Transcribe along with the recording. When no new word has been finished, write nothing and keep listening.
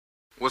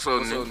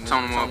What's up, nigga?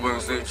 Tony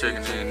motherfucking Sip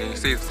checking in, nigga.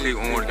 6 click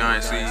on the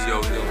gang CEO,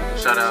 nigga.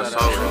 Shout out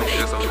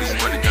Soulja, SOD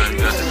money gang,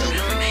 justice.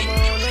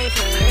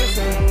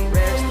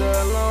 Rest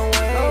a long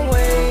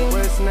way.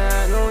 What's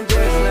not on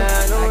just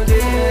not on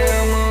just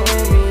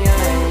on me. I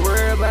ain't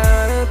worried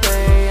about a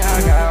thing.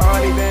 I got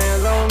all the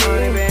bands on me,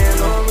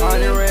 all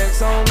the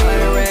racks on me,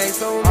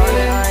 all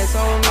the ice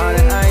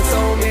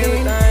on me,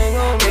 everything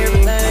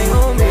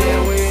on me,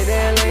 and with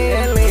that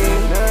lean,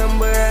 nothing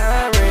but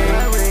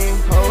Irene.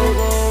 Whole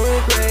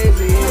going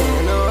crazy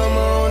when I'm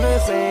on the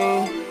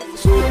scene.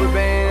 Super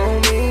band on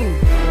me,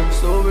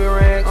 super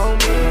racks on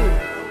me.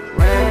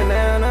 Ran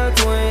down a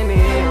 20,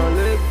 I'm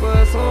looking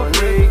for some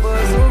freaks.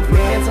 Me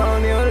and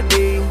Tony on the D,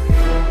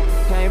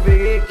 can't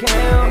figure it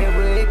count.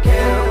 Where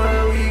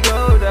we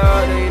go,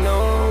 dawg, they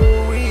know who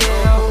we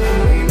are.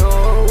 We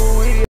know who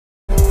we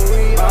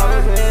are. I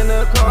was in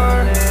the car,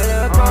 I'm a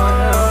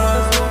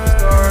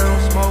superstar. I'm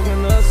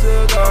smoking a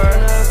cigar.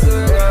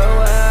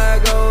 Where I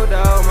go,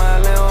 dawg, my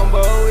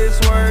Lambo is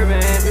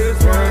swerving.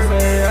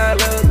 Say I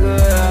look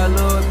good, I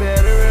look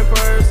better in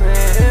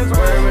person.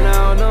 Swerving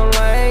out the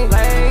lane,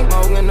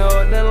 smoking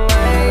up the lane.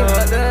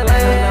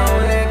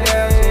 On that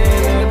couch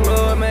in the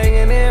club,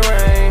 making it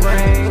rain.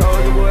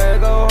 Soulja boy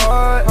go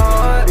hard,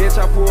 bitch I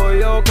pull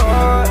your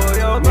card.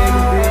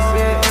 Niggas this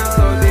shit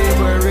so deep,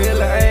 but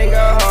really I ain't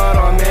got hard.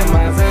 I'm in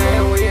my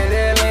zan with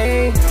that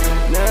lean,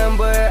 nothing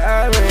but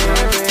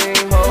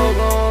Irene. Whole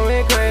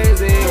going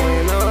crazy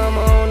when I'm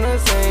on the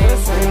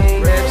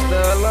scene. Rest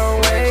a long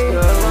way,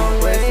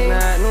 what's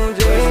not no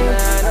just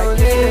I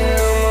get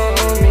on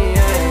me. I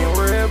ain't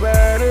worried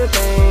about a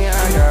thing. I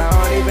got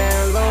all the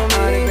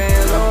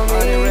bands on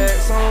me,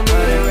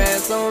 all the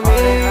racks on me,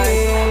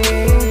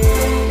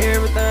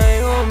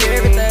 everything on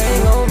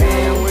me,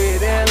 and with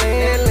that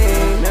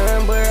lean,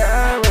 nothing but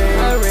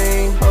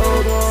Irene.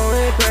 Whole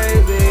going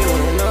crazy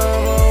when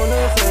I'm on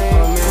the scene.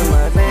 I'm in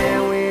my zan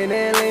with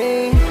that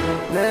lean,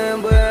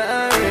 nothing but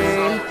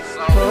Irene.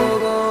 Whole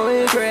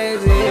going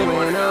crazy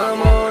when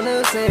I'm on the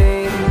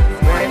scene.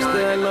 Rest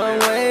a long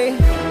way,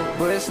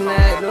 but it's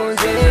not no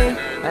thing.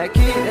 I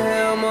keep the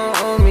hammer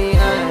on me, I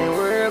ain't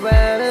worried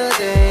about a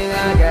thing. I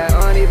got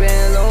all the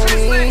bands on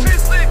me,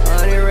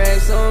 all the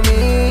racks on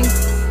me,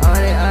 all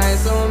the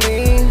ice on me,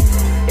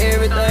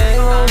 everything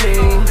on me.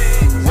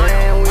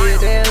 Zan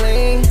with that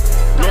lean,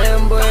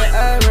 nothing but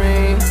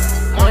Irene.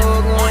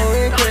 Whole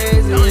going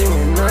crazy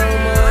when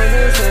I'm on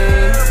the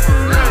scene.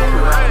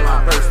 Put all my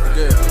verse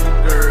together,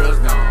 girls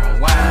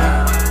gone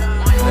wild.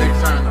 They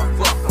tryna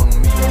fuck on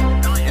me,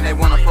 and they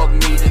wanna fuck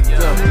me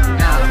together.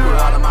 Now I put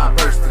all of my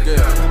verse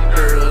together,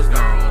 girls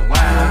gone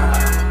wild.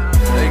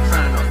 They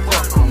tryna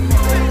fuck on me,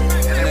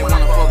 and they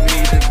wanna fuck me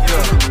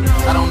together.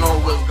 I don't know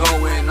what's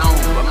going on,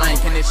 but man,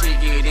 can this shit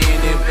get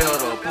any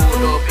better?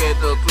 Pulled up at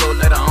the club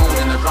later on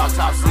in the drop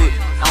top sit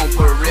on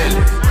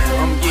Pirelli.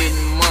 I'm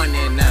getting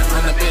money now,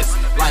 and the best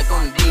like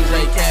on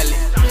DJ Cali.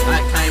 I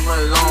came a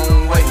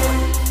long way,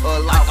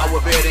 like I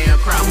was better than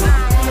crapper.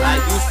 I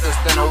used to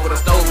stand over the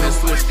stove and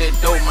switch that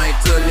dope, man,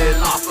 till it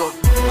lock up.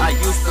 I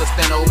used to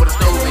stand over the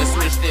stove and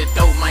switch that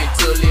dope, man,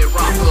 till it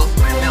rock up.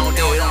 Now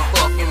they don't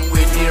fucking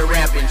with their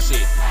rapping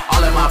shit.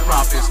 All of my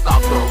profits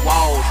stop the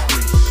Wall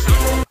Street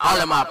shit. All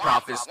of my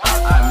profits stop.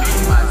 I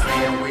make my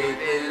zan with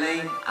that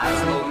lean. I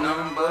smoke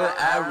nothing but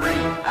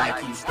Irene. I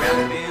keep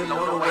strapped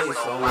below the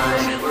waist, so I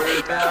ain't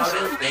worried about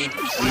a thing.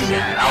 We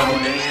got all the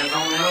bands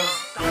on us,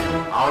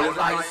 all the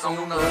lights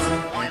on us,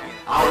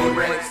 all the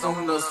racks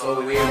on us,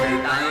 so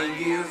everything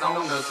is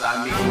on us.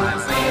 I make my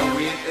zan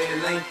with that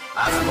lean.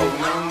 I smoke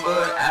nothing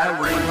but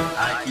Irene.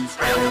 I keep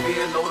strapped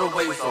below the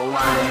waist, so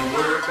I ain't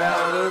worried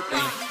about a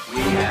thing.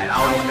 We got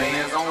all the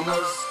bands on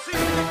us,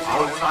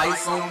 all the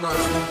lights on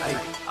us,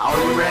 all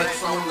the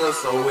racks on us,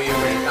 so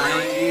everything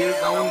is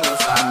on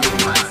us. I make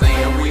my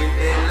zan with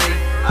that lean.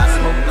 I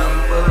smoke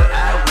nothing but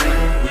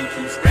Irene. We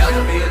keep strapped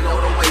below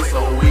the waist,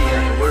 so we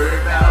ain't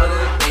worried about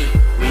a thing.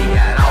 We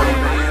got all the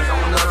bands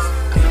on us,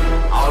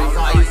 all the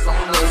lights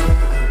on us,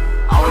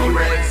 all the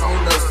racks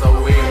on us, so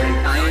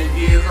everything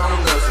is on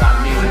us. I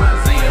make my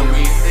zan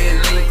with that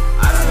lean.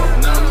 I smoke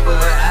nothing but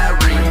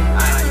Irene.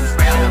 I keep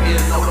strapped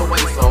below the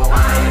waist, so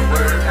I ain't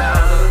worried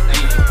about a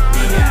thing.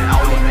 We got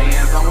all the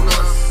bands on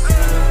us,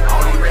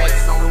 all the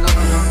racks on us,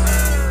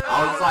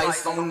 all the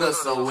lights on us,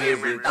 so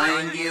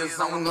everything is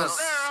on us.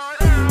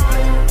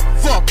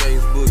 Fuck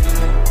Ace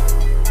Boogie.